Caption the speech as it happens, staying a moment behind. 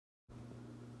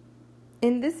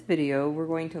In this video, we're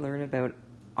going to learn about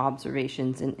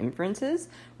observations and inferences.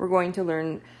 We're going to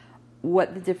learn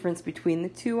what the difference between the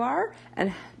two are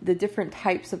and the different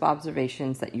types of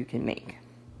observations that you can make.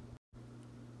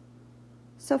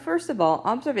 So first of all,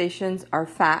 observations are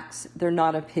facts, they're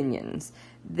not opinions.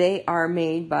 They are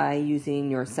made by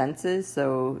using your senses,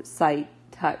 so sight,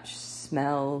 touch,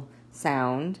 smell,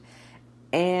 sound,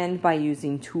 and by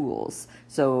using tools,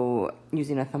 so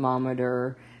using a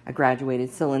thermometer, a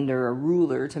graduated cylinder, a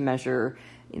ruler to measure,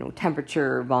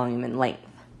 temperature, volume, and length.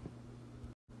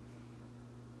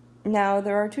 Now,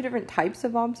 there are two different types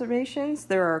of observations.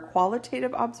 There are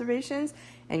qualitative observations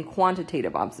and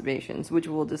quantitative observations, which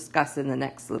we'll discuss in the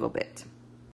next little bit.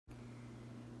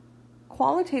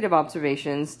 Qualitative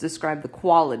observations describe the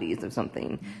qualities of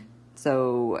something.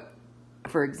 So,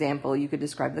 for example, you could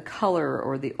describe the color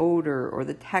or the odor or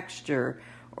the texture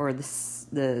or the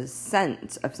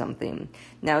scent of something.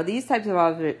 Now, these types of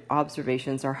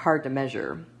observations are hard to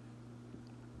measure.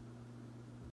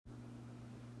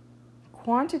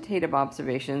 Quantitative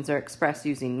observations are expressed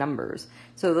using numbers.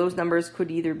 So those numbers could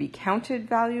either be counted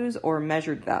values or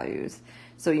measured values.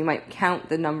 So you might count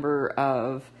the number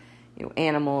of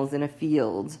animals in a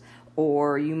field,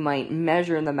 or you might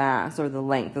measure the mass or the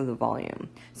length of the volume.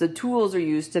 So tools are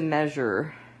used to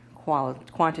measure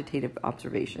quantitative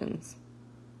observations.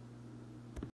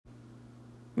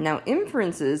 Now,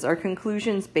 inferences are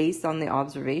conclusions based on the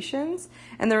observations,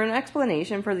 and they're an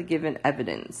explanation for the given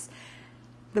evidence.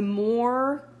 The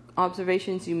more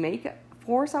observations you make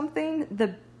for something,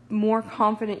 the more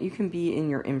confident you can be in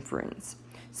your inference.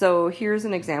 So here's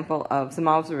an example of some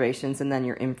observations and then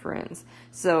your inference.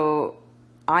 So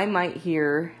I might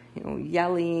hear,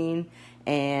 yelling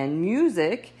and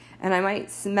music, and I might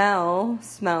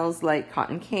smells like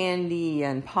cotton candy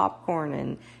and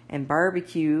popcorn and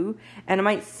barbecue, and I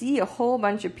might see a whole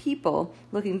bunch of people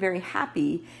looking very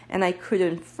happy, and I could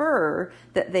infer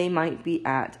that they might be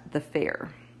at the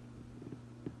fair.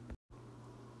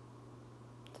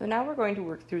 So now we're going to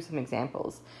work through some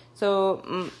examples.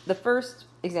 So the first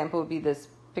example would be this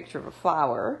picture of a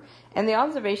flower, and the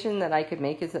observation that I could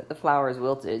make is that the flower is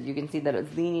wilted. You can see that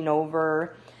it's leaning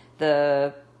over,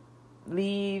 the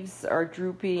leaves are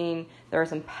drooping, there are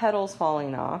some petals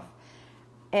falling off,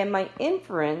 and my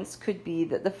inference could be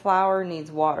that the flower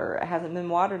needs water. It hasn't been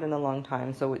watered in a long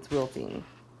time, so it's wilting.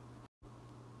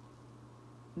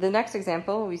 The next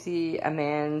example, we see a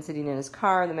man sitting in his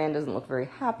car. The man doesn't look very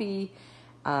happy.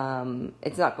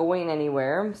 It's not going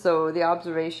anywhere, so the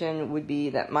observation would be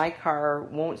that my car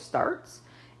won't start,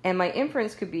 and my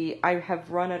inference could be I have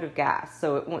run out of gas,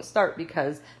 so it won't start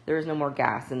because there is no more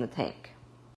gas in the tank.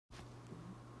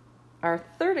 Our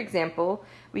third example,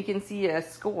 we can see a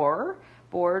score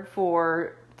board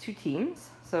for two teams.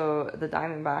 So the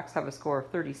Diamondbacks have a score of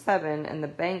 37 and the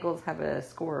Bengals have a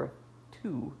score of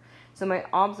 2. So my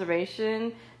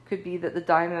observation could be that the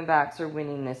Diamondbacks are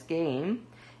winning this game.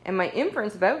 And my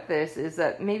inference about this is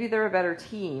that maybe they're a better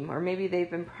team, or maybe they've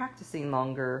been practicing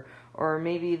longer, or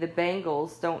maybe the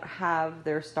Bengals don't have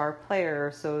their star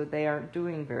player, so they aren't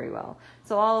doing very well.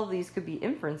 So all of these could be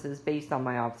inferences based on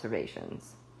my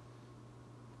observations.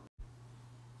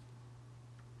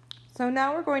 So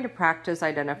now we're going to practice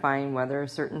identifying whether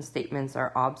certain statements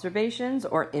are observations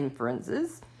or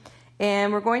inferences.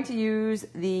 And we're going to use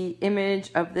the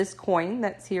image of this coin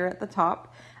that's here at the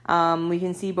top. We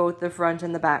can see both the front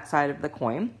and the back side of the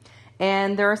coin.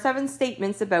 And there are 7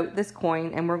 statements about this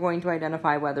coin, and we're going to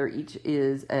identify whether each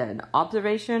is an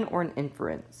observation or an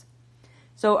inference.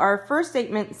 So our first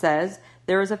statement says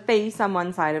there is a face on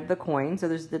one side of the coin, so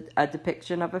there's a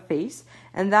depiction of a face,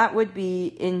 and that would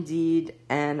be indeed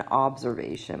an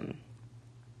observation.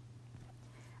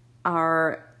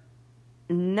 Our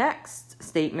next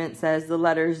statement says the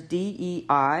letters D, E,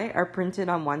 I are printed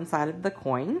on one side of the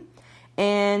coin.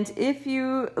 And if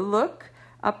you look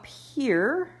up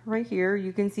here, right here,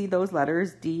 you can see those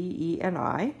letters D, E, and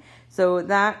I. So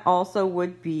that also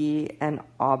would be an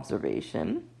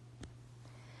observation.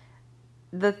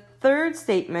 The third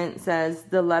statement says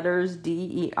the letters D,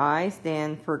 E, I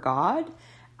stand for God.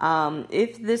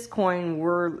 If this coin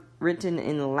were written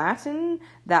in Latin,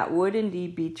 that would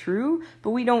indeed be true,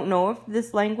 but we don't know if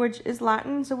this language is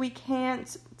Latin, so we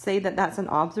can't say that that's an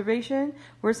observation.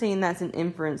 We're saying that's an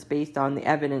inference based on the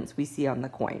evidence we see on the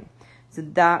coin. So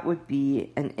that would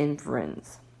be an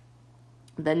inference.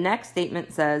 The next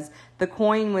statement says the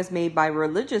coin was made by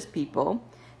religious people.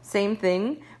 Same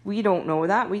thing, we don't know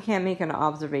that. We can't make an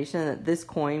observation that this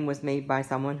coin was made by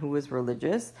someone who was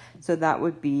religious, so that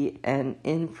would be an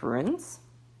inference.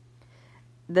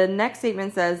 The next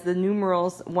statement says the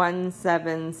numerals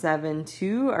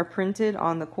 1772 are printed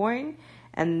on the coin,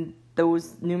 and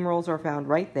those numerals are found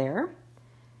right there.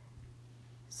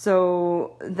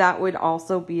 So that would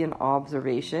also be an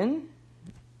observation.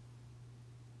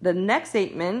 The next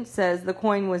statement says the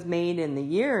coin was made in the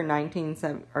year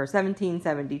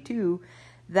 1772.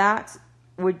 That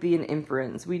would be an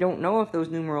inference. We don't know if those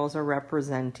numerals are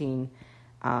representing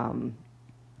a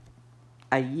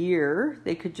year.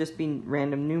 They could just be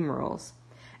random numerals.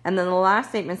 And then the last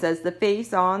statement says the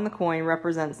face on the coin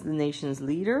represents the nation's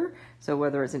leader. So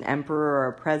whether it's an emperor or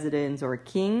a president or a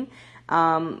king,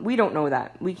 we don't know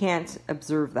that. We can't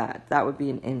observe that. That would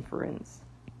be an inference.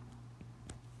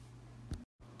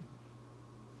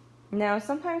 Now,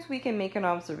 sometimes we can make an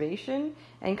observation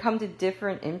and come to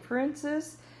different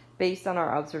inferences based on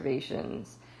our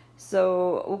observations.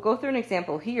 So we'll go through an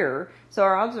example here. So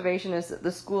our observation is that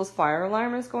the school's fire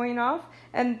alarm is going off,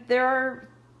 and there are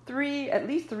at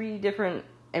least three different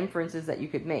inferences that you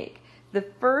could make. The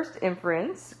first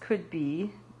inference could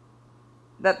be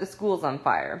that the school's on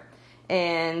fire.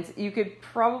 And you could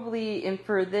probably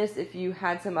infer this if you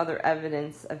had some other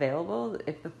evidence available.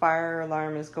 If the fire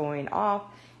alarm is going off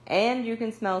and you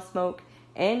can smell smoke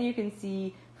and you can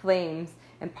see flames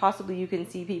and possibly you can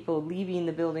see people leaving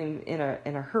the building in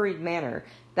a hurried manner,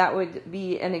 that would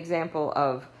be an example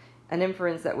of an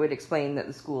inference that would explain that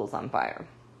the school is on fire.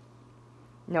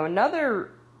 Now,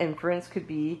 another inference could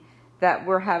be that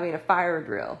we're having a fire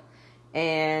drill.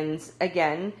 And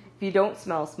again, if you don't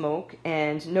smell smoke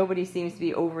and nobody seems to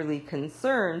be overly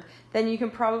concerned, then you can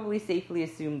probably safely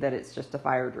assume that it's just a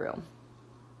fire drill.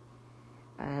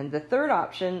 And the third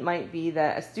option might be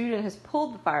that a student has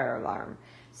pulled the fire alarm.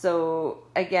 So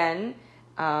again,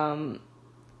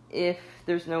 if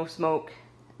there's no smoke,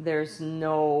 there's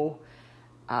no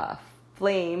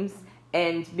flames,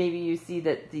 and maybe you see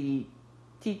that the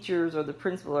teachers or the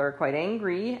principal are quite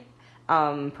angry,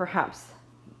 perhaps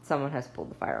someone has pulled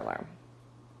the fire alarm.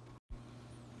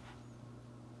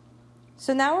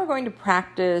 So now we're going to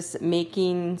practice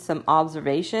making some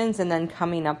observations and then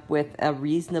coming up with a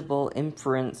reasonable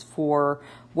inference for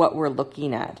what we're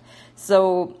looking at.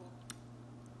 So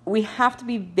we have to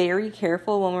be very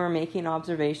careful when we're making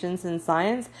observations in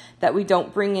science that we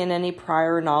don't bring in any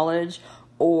prior knowledge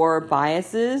or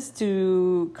biases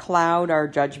to cloud our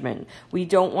judgment. We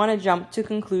don't want to jump to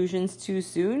conclusions too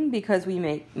soon because we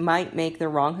might make the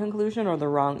wrong conclusion or the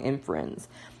wrong inference.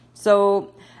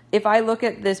 So if I look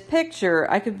at this picture,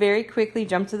 I could very quickly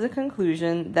jump to the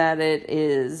conclusion that it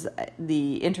is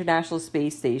the International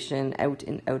Space Station out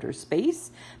in outer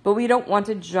space, but we don't want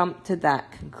to jump to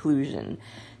that conclusion.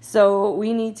 So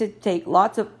we need to take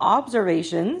lots of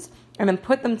observations and then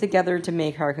put them together to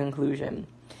make our conclusion.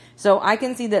 So I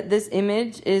can see that this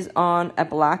image is on a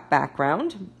black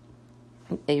background.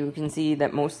 You can see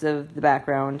that most of the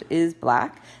background is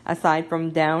black. Aside from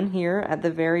down here at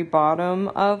the very bottom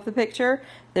of the picture,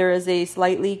 there is a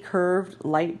slightly curved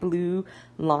light blue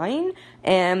line.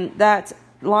 And that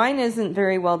line isn't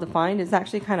very well defined. It's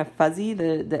actually kind of fuzzy.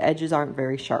 The edges aren't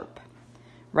very sharp.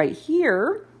 Right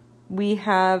here, we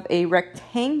have a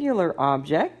rectangular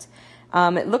object.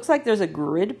 It looks like there's a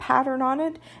grid pattern on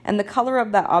it, and the color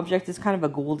of that object is kind of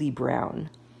a goldy brown.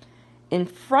 In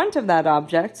front of that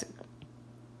object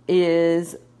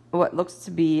is what looks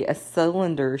to be a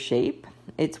cylinder shape.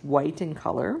 It's white in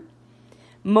color.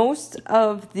 Most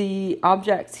of the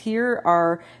objects here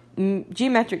are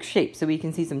geometric shapes, so we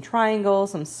can see some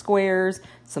triangles, some squares,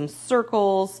 some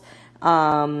circles,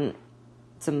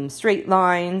 some straight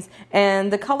lines,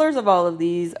 and the colors of all of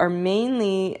these are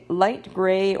mainly light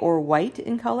gray or white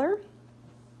in color.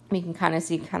 We can kind of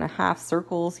see half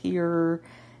circles here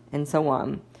and so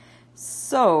on.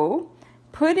 So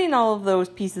putting all of those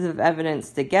pieces of evidence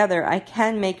together, I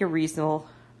can make a reasonable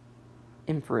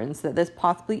inference that this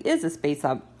possibly is a space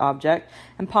object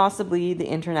and possibly the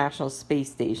International Space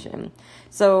Station.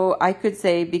 So I could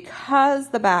say because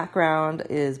the background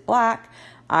is black,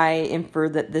 I infer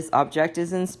that this object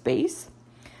is in space.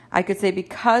 I could say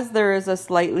because there is a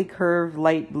slightly curved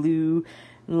light blue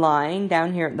line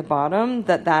down here at the bottom,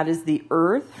 that is the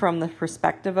Earth from the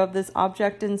perspective of this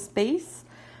object in space.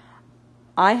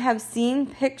 I have seen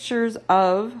pictures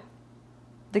of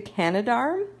the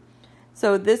Canadarm.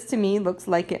 So this to me looks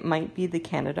like it might be the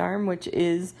Canadarm, which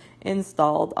is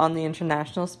installed on the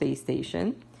International Space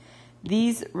Station.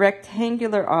 These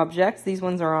rectangular objects, these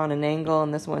ones are on an angle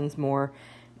and this one's more,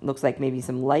 looks like maybe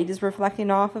some light is reflecting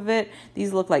off of it.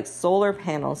 These look like solar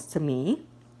panels to me.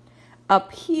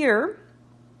 Up here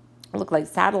look like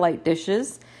satellite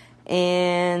dishes,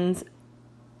 and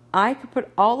I could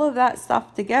put all of that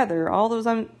stuff together, all those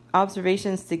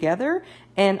observations together,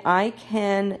 and I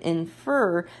can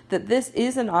infer that this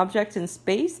is an object in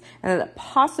space and that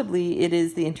possibly it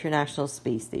is the International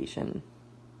Space Station.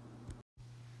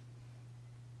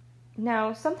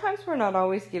 Now, sometimes we're not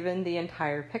always given the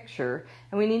entire picture,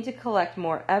 and we need to collect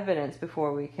more evidence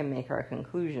before we can make our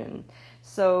conclusion.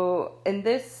 So, in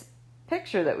this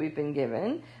picture that we've been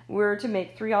given, we're to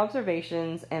make 3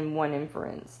 observations and 1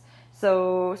 inference.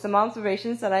 So, some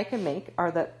observations that I can make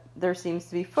are that there seems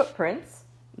to be footprints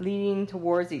leading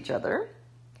towards each other.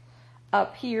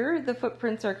 Up here, the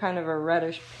footprints are kind of a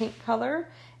reddish pink color,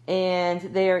 and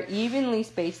they are evenly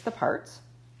spaced apart.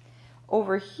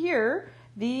 Over here,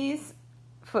 these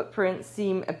footprints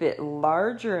seem a bit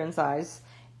larger in size,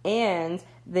 and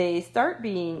they start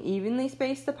being evenly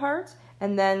spaced apart,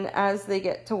 and then as they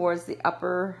get towards the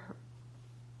upper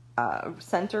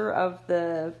center of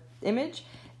the image,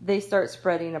 they start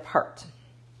spreading apart.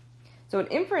 So an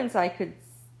inference I could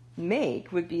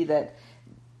make would be that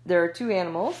there are 2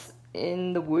 animals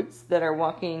in the woods that are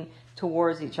walking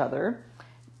towards each other.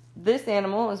 This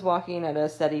animal is walking at a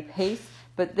steady pace,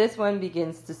 but this one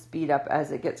begins to speed up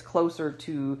as it gets closer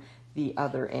to the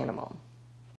other animal.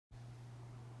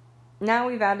 Now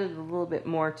we've added a little bit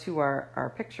more to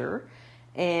our picture,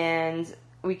 and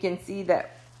we can see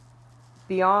that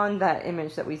beyond that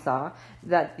image that we saw,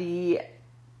 that the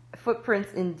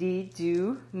footprints indeed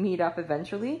do meet up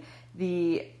eventually.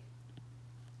 The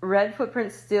red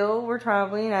footprints still were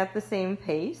traveling at the same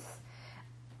pace.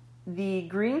 The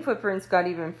green footprints got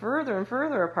even further and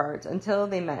further apart until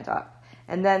they met up.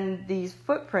 And then these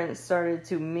footprints started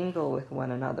to mingle with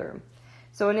one another.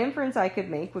 So an inference I could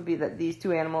make would be that these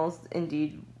 2 animals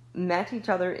indeed met each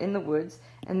other in the woods,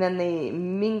 and then they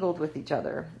mingled with each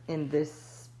other in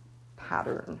this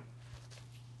pattern.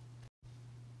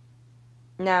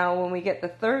 Now, when we get the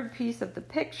third piece of the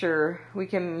picture, we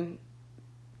can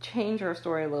change our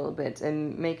story a little bit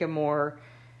and make a more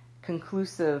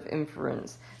conclusive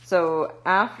inference. So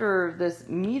after this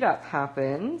meetup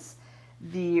happens,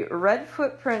 the red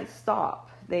footprints stop.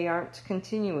 They aren't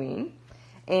continuing.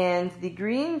 And the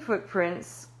green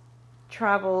footprints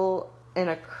travel in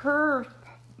a curved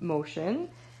motion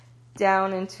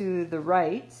down into the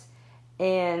right,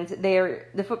 and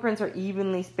the footprints are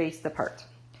evenly spaced apart.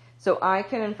 So I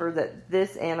can infer that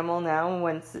this animal now,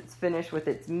 once it's finished with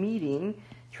its meeting,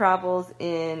 travels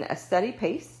in a steady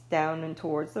pace down and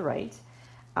towards the right.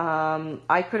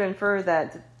 I could infer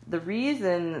that the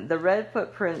reason the red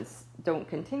footprints don't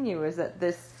continue is that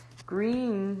this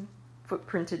green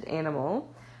footprinted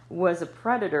animal was a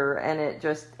predator and it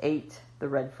just ate the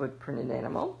red footprinted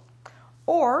animal.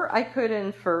 Or I could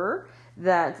infer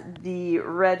that the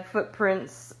red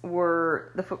footprints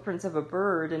were the footprints of a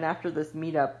bird, and after this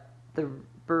meetup, the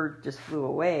bird just flew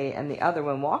away and the other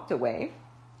one walked away.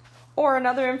 Or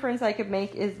another inference I could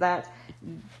make is that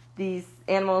these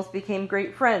animals became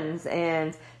great friends,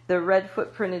 and the red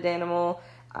footprinted animal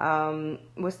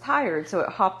was tired, so it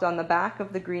hopped on the back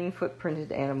of the green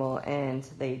footprinted animal and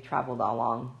they traveled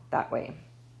along that way.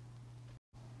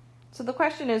 So the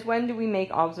question is, when do we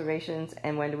make observations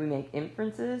and when do we make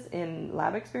inferences in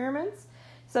lab experiments?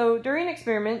 So during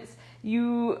experiments,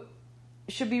 you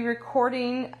should be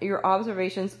recording your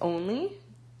observations only.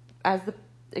 As the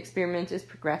experiment is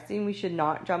progressing, we should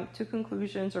not jump to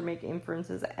conclusions or make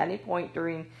inferences at any point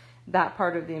during that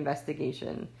part of the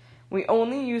investigation. We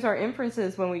only use our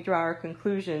inferences when we draw our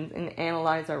conclusions and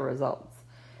analyze our results.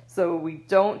 So we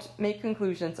don't make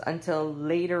conclusions until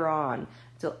later on,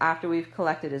 until after we've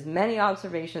collected as many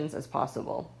observations as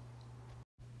possible.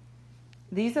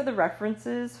 These are the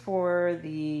references for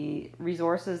the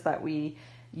resources that we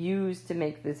use to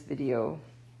make this video.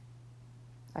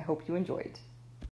 I hope you enjoyed.